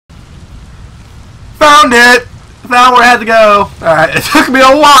Found it! Found where I had to go. Alright, it took me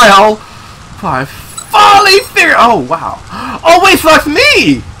a while. But I finally figured. Oh, wow. Oh, wait, so that's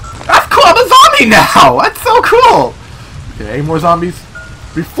me! That's cool, I'm a zombie now! That's so cool! Okay, any more zombies?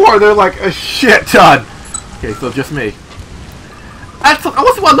 Before, they're like a shit ton. Okay, so just me. I want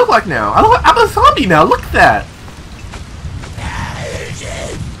to see what I look like now. I'm a zombie now, look at that!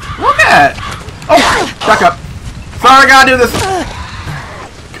 Look at it! Oh, back up. Sorry, I gotta do this.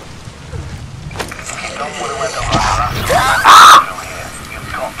 Ah!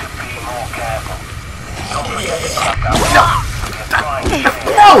 No! That's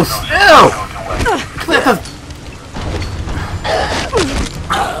gross! Ew!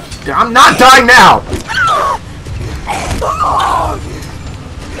 I'm not dying now!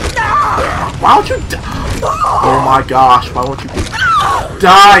 Why don't you die? Oh my gosh, why won't you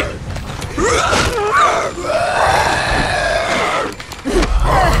die?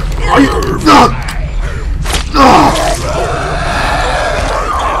 Are you...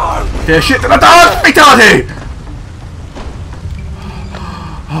 Yeah, shit, dog! Fatality!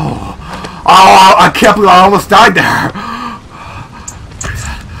 Oh, I can't believe I almost died there.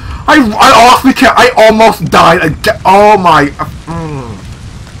 I almost died again. Oh my...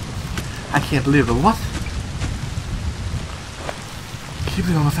 I can't believe it. What? Keep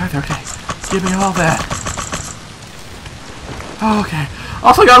it almost died there. Okay. Give me all that. Oh, okay.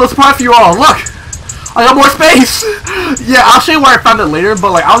 Also got a little surprise for you all. Look! I got more space! Yeah, I'll show you where I found it later,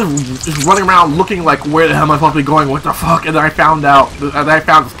 but like, I was just running around looking like, where the hell am I supposed to be going? What the fuck? And then I found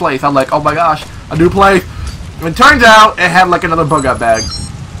this place. I'm like, oh my gosh, a new place. And it turns out, it had like another bug out bag.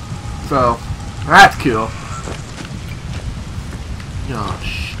 So, that's cool.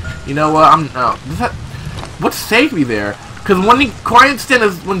 Gosh. You know what, what saved me there? Because when the quiet instant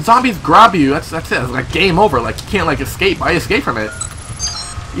is, when zombies grab you, that's it. It's like game over. Like, you can't like escape. I escaped from it.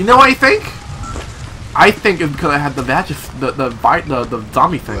 You know what I think? I think it's because I had the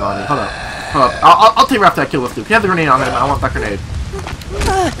zombie thing on it. Hold up. I'll take her after I kill this dude. He has a grenade on him. I want that grenade.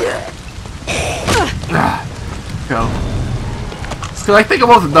 Go. Because I think it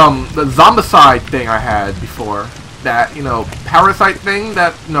was the zombicide thing I had before. That, you know, parasite thing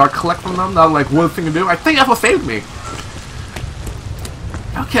that, you know, I collect from them. That like one thing to do. I think that's what saved me.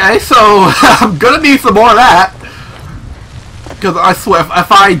 Okay, so I'm gonna need some more of that. Because I swear,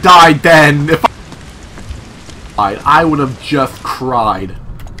 if I died then, I would have just cried.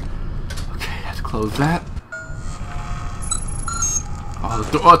 Okay, let's close that.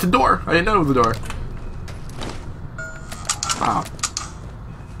 Oh, it's a door. I didn't know it was a door. Wow.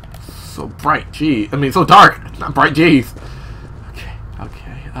 So bright, gee. I mean, so dark. Not bright, jeez. Okay,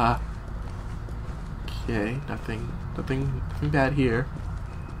 okay. Okay, nothing bad here.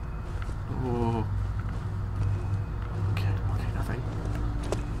 Oh. Okay, nothing.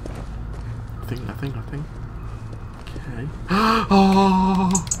 Nothing. Okay. Oh!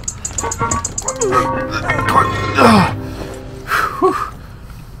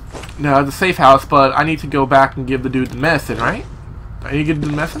 No, it's a safe house, but I need to go back and give the dude the medicine, right? I need to give the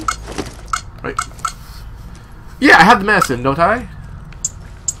medicine? Right. Yeah, I have the medicine, don't I?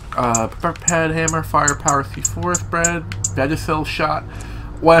 Pad hammer, firepower, C4 spread, Vagisil shot.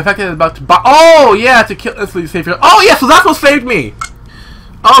 What infected is about to buy. Oh, yeah, to kill. That's save. Oh, yeah, so that's what saved me!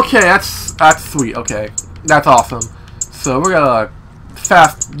 Okay, that's sweet. Okay, that's awesome. So we're gonna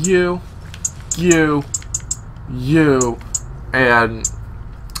fast you, and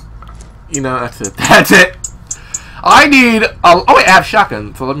you know that's it. That's it. I need. Oh wait, I have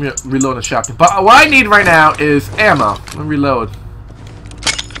shotgun. So let me reload a shotgun. But what I need right now is ammo. Let me reload.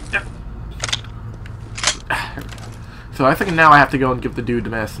 So I think now I have to go and give the dude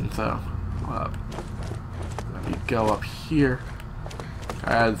the medicine. So let me go up here.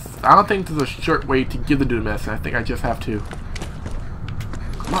 As I don't think there's a short way to give the dude medicine. I think I just have to.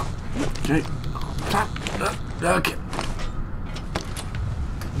 Come on. Okay. Okay.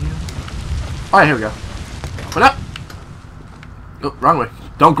 Alright, here we go. Open up. Oh, wrong way.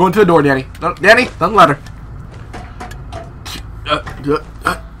 Don't go into the door, Danny. No, Danny, don't let her.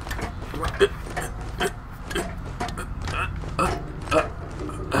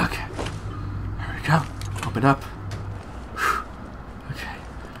 Okay. There we go. Open up. Okay.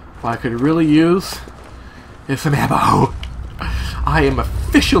 What I could really use is some ammo. I am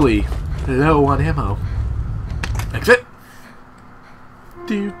officially low on ammo. Exit.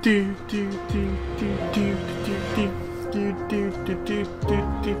 Do do do do do do do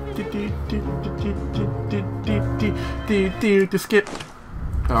do do skip.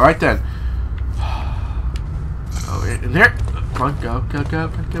 Alright then. Oh, in there. Come on, go.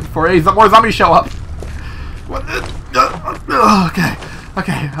 Before more zombies show up. What? Okay.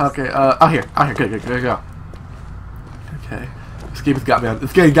 Okay, okay, out here, good, go. Okay. This game has got me on,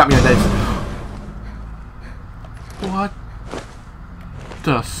 this game got me on edge. What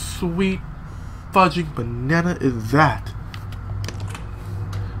the sweet fudging banana is that?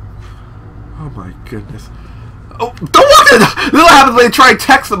 Oh my goodness. Oh, don't walk in! This is what happens when you try and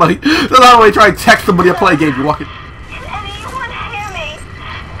text somebody. This is what happens when you try and text somebody to play a game. You walk in. Can anyone hear me?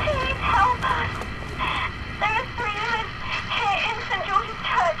 Please help us. There are 3 of us here in St. George's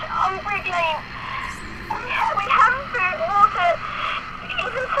Church on Brick Lane. We have food, water,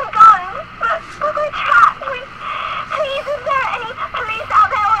 even some guns, but we're trapped. Please, is there any police out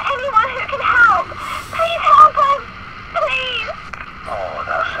there or anyone who can help? Please help us. Please. Oh,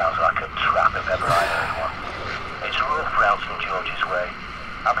 that sounds like a trap if ever I heard one. It's rough round St. George's Way.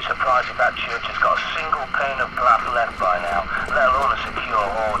 I'd be surprised if that church has got a single pane of glass left by now, let alone a secure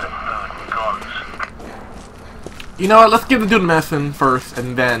hoard of food and guns. You know what, let's give the dude a medicine first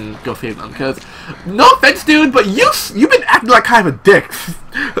and then go save them, because, no offense dude, but you've been acting like kind of a dick.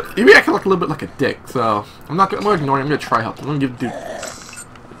 You've been acting like a little bit like a dick, so I'm gonna ignore him, I'm gonna try help. I'm gonna give the dude...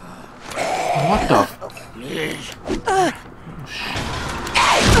 What the...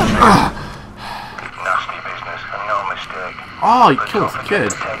 Nasty business, and no mistake. Oh, he killed his kid.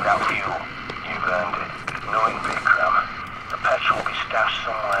 Take that fuel. You've earned it. Knowing Bikram, the petrol will be stashed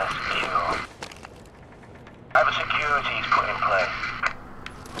somewhere secure. Have a security he's put in place.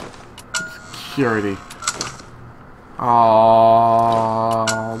 Security.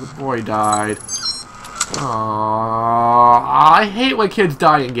 Oh, the boy died. Oh, I hate when kids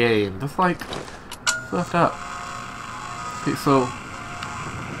die in games. That's like left up. Okay, so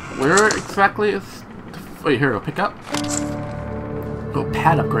where exactly is? Wait, here, go pick up. Go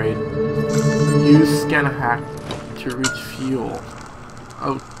pad upgrade. Use scan hack to reach fuel.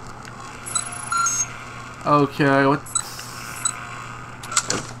 Oh. Okay, what's...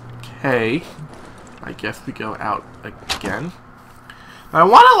 Okay. I guess we go out again. I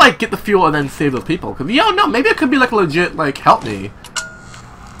want to, like, get the fuel and then save those people. Because, you don't know, maybe it could be, like, legit, like, help me.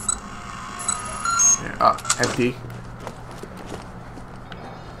 Yeah, empty.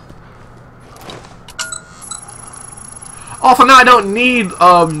 Also, now I don't need,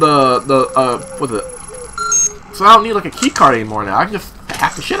 what's it? So I don't need, like, a key card anymore now. I can just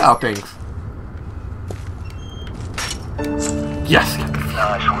hack the shit out of things. Yes!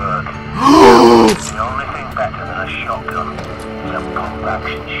 Nice work. The only thing better than a shotgun is a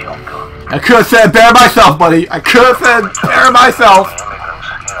pump-action shotgun. I could have said bear myself, buddy. I could have said bear myself. Immigrants,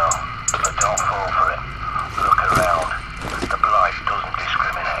 you know, but don't fall for it. Look around. The blight doesn't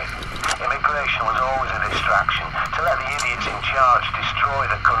discriminate. Immigration was always a distraction to let the idiots in charge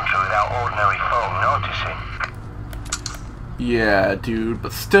destroy the country without ordinary folk noticing. Yeah, dude,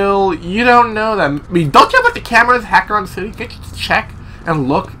 but still, you don't know that. I mean, don't you have like the cameras hacked around the city? Can't you just check and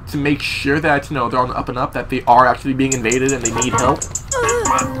look to make sure that, you know, they're on the up and up, that they are actually being invaded and they need help?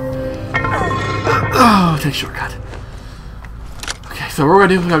 Oh, take a shortcut. Okay, so what we're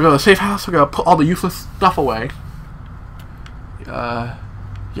gonna do, we're gonna go to the safe house, we're gonna put all the useless stuff away. Yeah,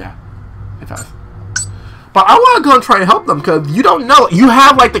 safe house. But I want to go and try and help them, because you don't know. You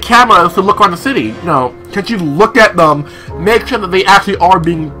have, like, the cameras to look around the city. You know, can't you look at them, make sure that they actually are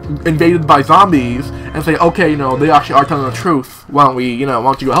being invaded by zombies, and say, okay, you know, they actually are telling the truth. Why don't we, you know,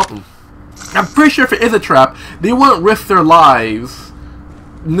 why don't you go help them? I'm pretty sure if it is a trap, they wouldn't risk their lives.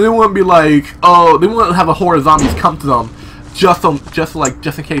 They wouldn't be like, oh, they wouldn't have a horde of zombies come to them, just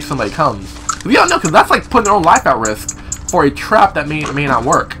in case somebody comes. You don't know, because that's like putting their own life at risk for a trap that may not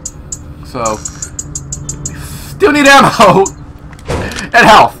work. So... still need ammo and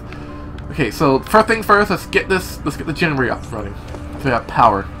health. Okay, so first thing first, let's get the generator up and running. So we have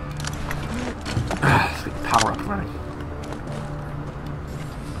power. Let's get power up and running.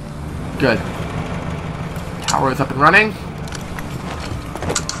 Good. Power is up and running.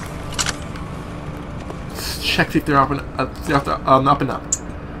 Let's check see if they're up and up.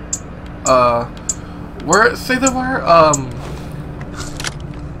 Where say they were?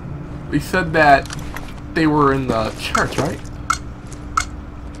 We said that they were in the church, right?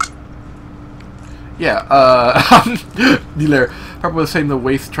 Yeah, Dealer. Papa was saying the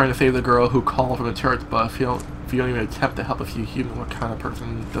waste trying to save the girl who called from the church, but if you don't even attempt to help a few human, what kind of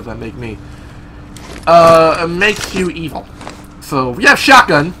person does that make me? It makes you evil. So we have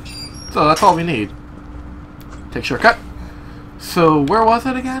shotgun, so that's all we need. Take shortcut. So where was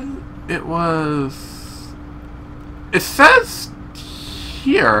it again? It says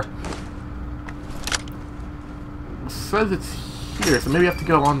here. It says it's here, so maybe I have to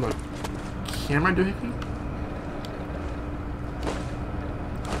go on the camera doohickey?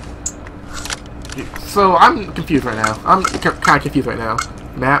 So I'm confused right now. I'm kind of confused right now.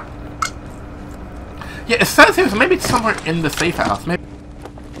 Map. Yeah, it says here, so maybe it's somewhere in the safe house. Maybe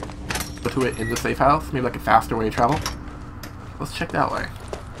to it in the safe house. Maybe like a faster way to travel. Let's check that way.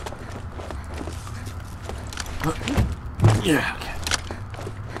 Yeah. Okay.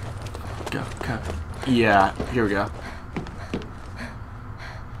 Go. Go. Yeah. Here we go.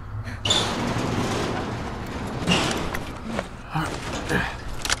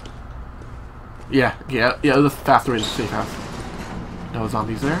 Yeah, the faster way to the safe house. No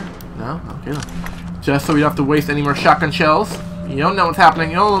zombies there? No? Okay. No. Just so we don't have to waste any more shotgun shells. You don't know what's happening.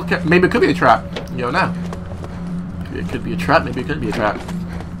 You don't look at, maybe it could be a trap. You don't know. Maybe it could be a trap. Maybe it could be a trap.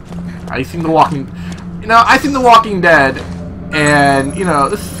 I've seen The Walking... You know, I've seen The Walking Dead, and, you know,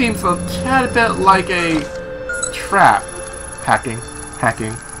 this seems a tad bit like a trap. Hacking.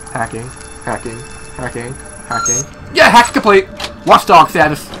 Hacking. Hacking. Hacking. Hacking. Hacking. Yeah, hack complete! Watchdog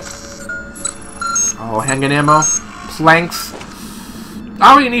status. Oh, handgun ammo. Planks. I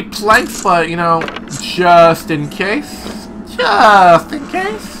don't really need planks, but, you know, just in case. Just in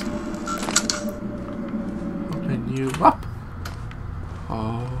case. Open you up.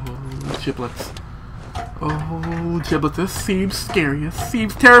 Oh, giblets. Oh, giblets. This seems scary. This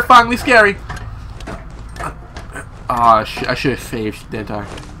seems terrifyingly scary. I should have saved, didn't I?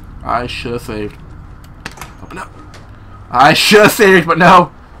 I should have saved. Open up. I should have saved, but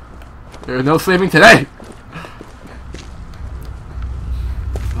no. There's no saving today.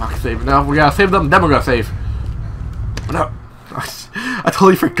 Not saving. No, we gotta save them, then we're gonna save. But no. I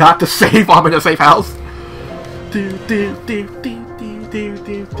totally forgot to save while I'm in a safe house. I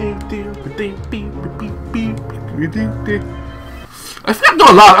think I'm doing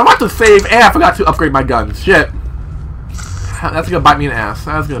a lot. I want to save and I forgot to upgrade my guns. Shit. That's gonna bite me in the ass.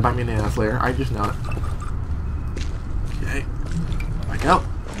 That's gonna bite me in the ass later. I just know it. Okay. There we go.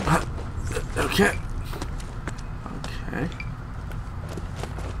 Okay. Okay.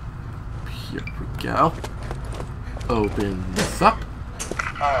 Here we go. Open this up.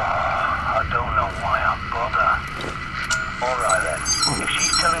 I don't know why I bother. Alright then. If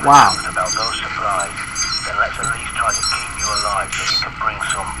she's telling the truth about those supplies, then let's at least try to keep you alive so you can bring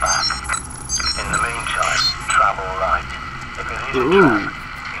some back. In the meantime, travel light. If it is a trap,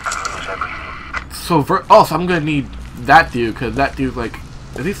 you could lose everything. So, so I'm gonna need that dude, because that dude, like,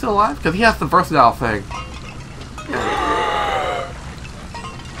 is he still alive? Because he has the versatile thing.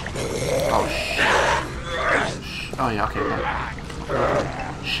 Oh, shit. Oh, yeah, okay.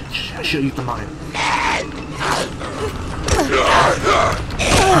 Shit, I should use the mine.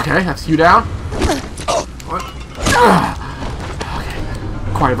 Okay, that's you down. What?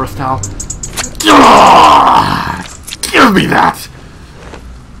 Okay. Quiet versatile. Give me that!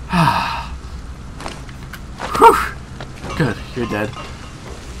 Whew. Good, you're dead.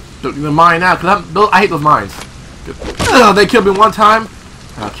 Don't need the mine now, because I hate those mines. They killed me one time,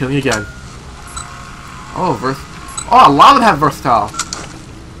 I'll kill you again. Oh, a lot of them have versatile.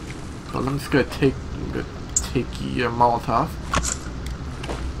 But I'm just gonna take your Molotov.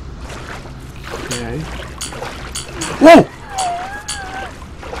 Okay. Whoa!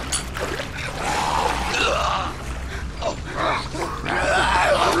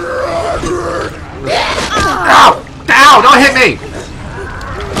 Ow! Ow! Don't hit me!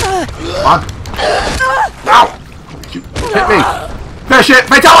 Come on. Ow! Hit me! Finish it!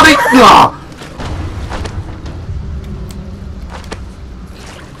 Fatality! Ugh.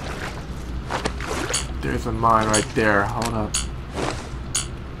 There's a mine right there. Hold up.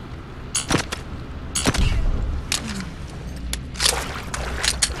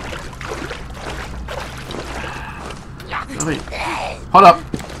 Wait. Hold up.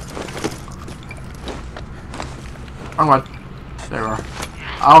 Wrong one. There we are.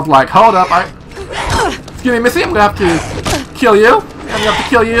 I was like, hold up. Excuse me, Missy. I'm gonna have to kill you. I'm gonna have to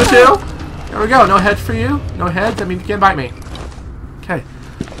kill you too. There we go. No heads for you. No heads. That means you can't bite me. Okay.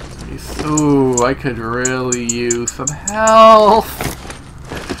 Ooh, I could really use some health.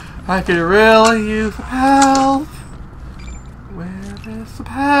 I could really use some health. Where is some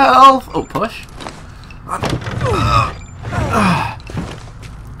health? Oh, push.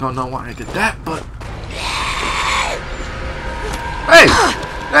 Don't know why I did that, but... Hey!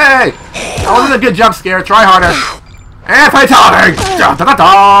 Hey! That wasn't a good jump scare. Try harder. And fatality! Dun, dun, dun,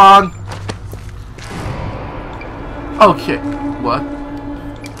 dun. Okay. What?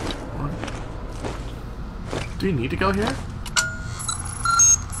 Do we need to go here?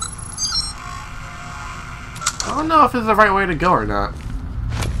 I don't know if this is the right way to go or not.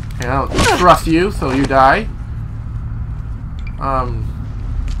 Okay, I don't trust you, so you die.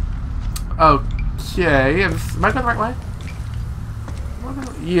 Okay. Am I going the right way?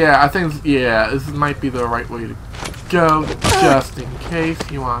 Yeah, I think, yeah, this might be the right way to go, just in case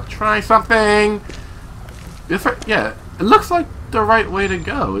you want to try something. This, yeah, it looks like the right way to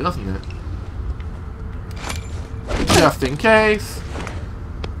go, doesn't it? Just in case.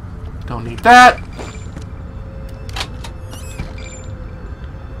 Don't need that.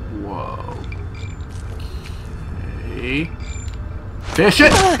 Whoa. Okay. Fish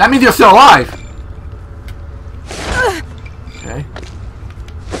it? That means you're still alive! Okay.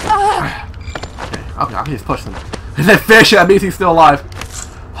 Okay, I can just push them. If they fish it, that means he's still alive.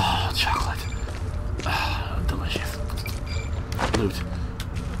 Oh, chocolate. Delicious. Loot.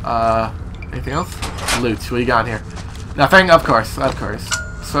 Anything else? Loot. What do you got in here? Nothing? Of course, of course.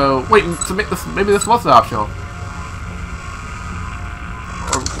 So, wait, so maybe this was optional.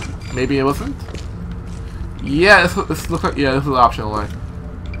 Or maybe it wasn't? Yeah, this looked like, yeah, this was an optional way.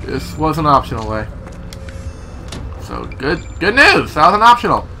 This was an optional way. So, good news! That was an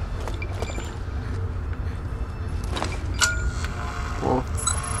optional. Whoa.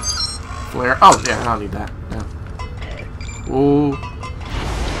 Flare. Oh, yeah, I don't need that. No. Whoa.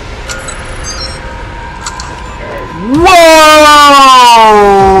 Whoa!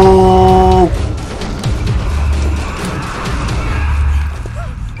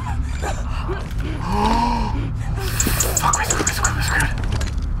 Fuck, we're screwed.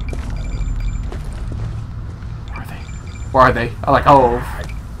 Where are they? I'm like, oh.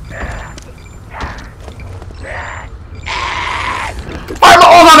 Fire the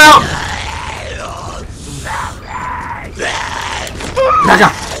old one out! Back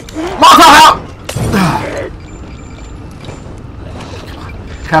up! Molotov out!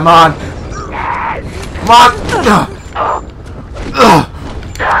 Come on! Come on!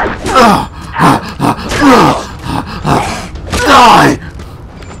 Die!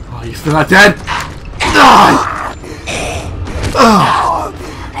 Oh, you still not dead? Die!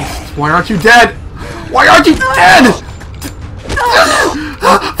 Why aren't you dead? Why aren't you dead?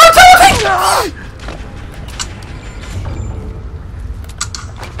 Fatality!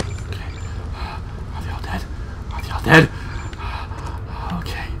 Are they all dead? Are they all dead?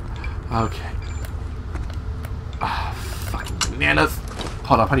 Okay. Okay. Fucking bananas.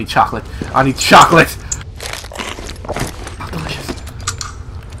 Hold up, I need chocolate. I need chocolate! Oh, delicious.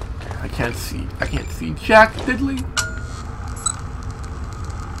 I can't see Jack Diddley.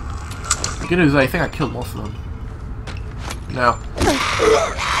 The good news is I think I killed most of them. No.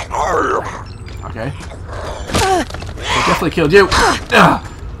 Okay. I definitely killed you.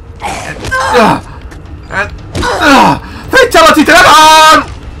 Fatality to the dawn!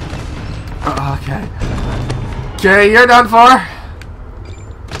 Okay. Okay, you're done for.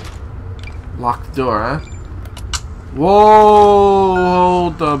 Lock the door, huh? Whoa!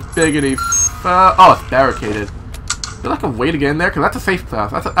 The biggity. Oh, it's barricaded. Is there like a way to get in there? Because that's a safe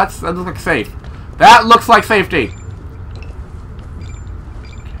path. That looks like safe. That looks like safety.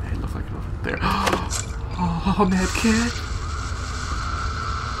 Okay, it looks like it over there. Oh, mad kid.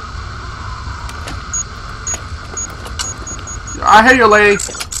 I hear you, lady.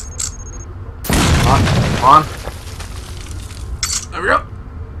 Come on. There we go.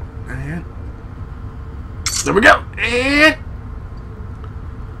 And there we go. And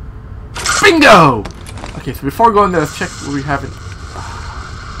bingo. Okay, so before we go into this, check what we have in.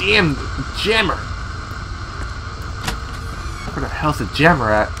 Damn jammer. Where the hell's the jammer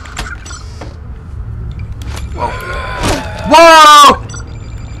at? Whoa. Whoa!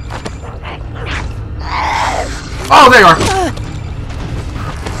 Oh, there you are.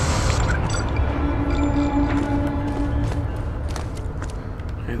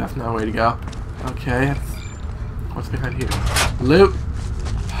 Okay, that's not a way to go. Okay, what's behind here? Loot.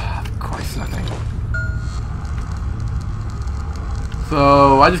 Of course, nothing.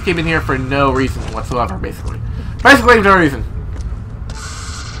 So, I just came in here for no reason whatsoever, basically. Basically, no reason.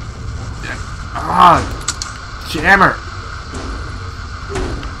 Ah, jammer.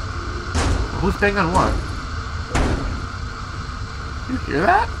 Who's banging on what? You hear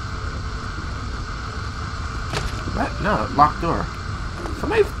that? No, locked door.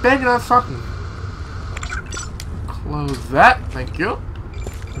 Somebody's banging on something. Close that, thank you.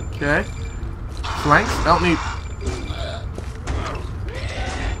 Okay. Flanks, don't need.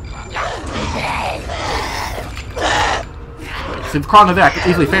 So if you crawl into that, I can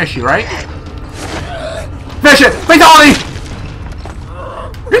easily finish you, right? Finish it! Fatality!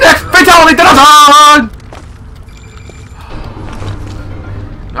 You're next! Fatality! Da-da-da!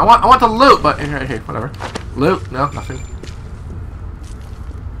 I want the loot, but here, whatever. Loot? No, nothing.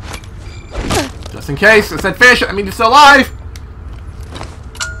 Just in case, it said finish it, I mean you're still alive!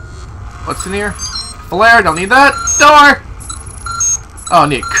 What's in here? Flare, don't need that. Door! Oh, I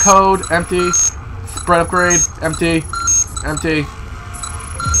need code. Empty. Spread upgrade. Empty. Empty.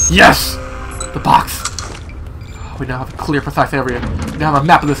 Yes! The box. Oh, we now have a clear, precise area. We now have a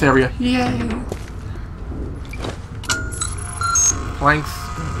map of this area. Yay! Planks.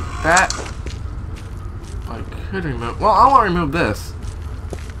 That. I could remove. Well, I want to remove this.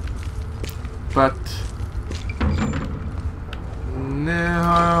 But.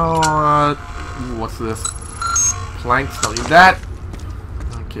 No. What's this? Planks. Don't need that.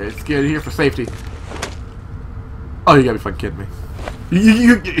 Okay, let's get here for safety. Oh, you gotta be fucking kidding me.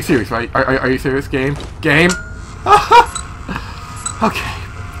 You're serious, right? Are you serious? Game? Game? Okay.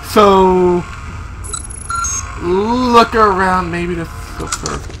 So. Look around. Maybe this is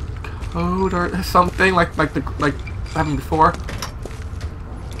sort of code or something like happened before.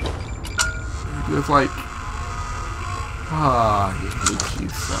 Maybe it's like. Oh, I hate you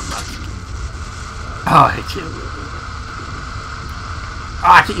so much. Oh, I hate you.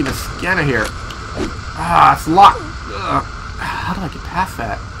 Ah, I can't even scan it here. Ah, it's locked. Ugh. How do I get past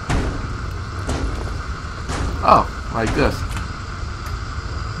that? Oh, like this.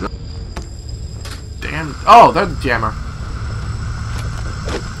 Damn. Oh, there's the jammer.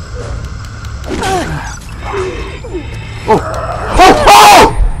 Oh! Oh!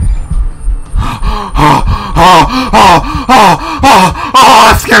 Oh! Oh,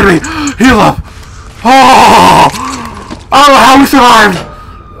 that scared me! Heal up! Oh! I don't know how we survived!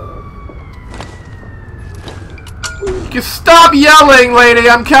 You stop yelling, lady!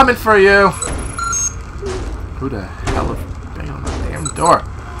 I'm coming for you! Who the hell is banging on the damn door?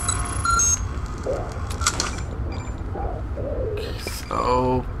 Okay,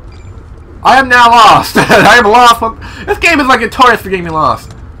 so... I am now lost! I am lost! This game is like notorious for getting me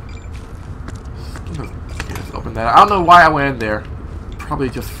lost. Let's open that. I don't know why I went in there. Probably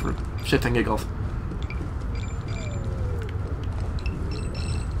just for shits and giggles.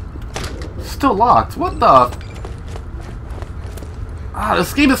 Still locked. What the? Ah,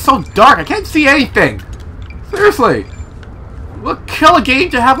 this game is so dark. I can't see anything. Seriously. Will it kill a game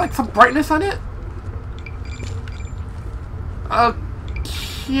to have like some brightness on it?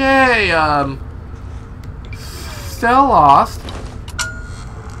 Okay. Still lost.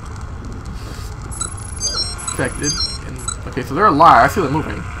 Infected. Okay, so they're alive. I see them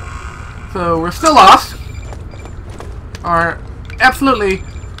moving. So we're still lost. Alright. Absolutely.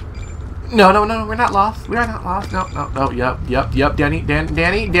 No, we're not lost. We are not lost. No. Yep. Danny,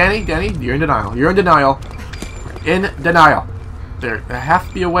 you're in denial. You're in denial. In denial. There has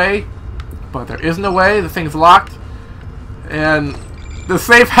to be a way, but there isn't a way. The thing's locked, and the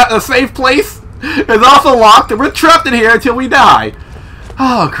safe place is also locked, and we're trapped in here until we die.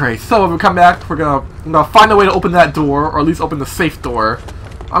 Oh, great. So when we come back, we're gonna find a way to open that door, or at least open the safe door.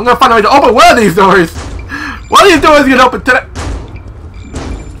 I'm gonna find a way to open one of these doors. One of these doors is gonna open today.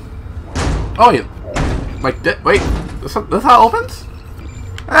 Oh, yeah. Like, wait. This how it opens?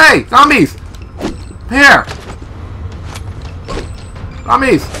 Hey, zombies! Here!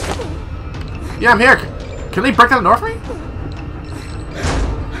 Zombies! Yeah, I'm here. Can they break down the door for me?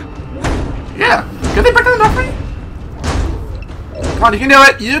 Yeah. Can they break down the door for me? Come on, you can do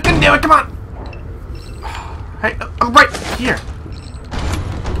it! You can do it! Come on! Hey, I'm right here.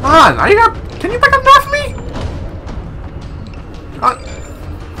 Come on! Are you gonna... Can you break down the door for me? Come on.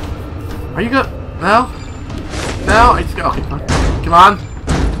 Are you good? No? No? I just go. Okay, come on.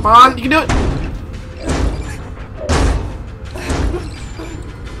 Come on, you can do it!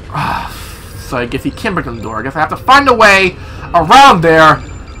 So I guess he can break down the door. I guess I have to find a way around there.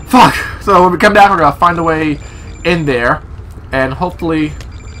 Fuck! So when we come back, we're gonna find a way in there. And hopefully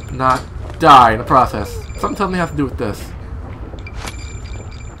not die in the process. Something tells me it has to do with this.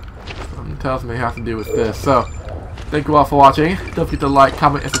 Something tells me it has to do with this. So, thank you all for watching. Don't forget to like,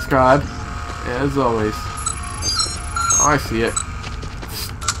 comment, and subscribe. As always, I see it.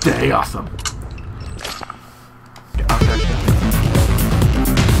 Stay awesome. Get out there.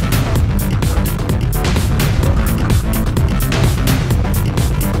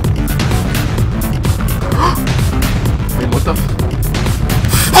 Wait, what the?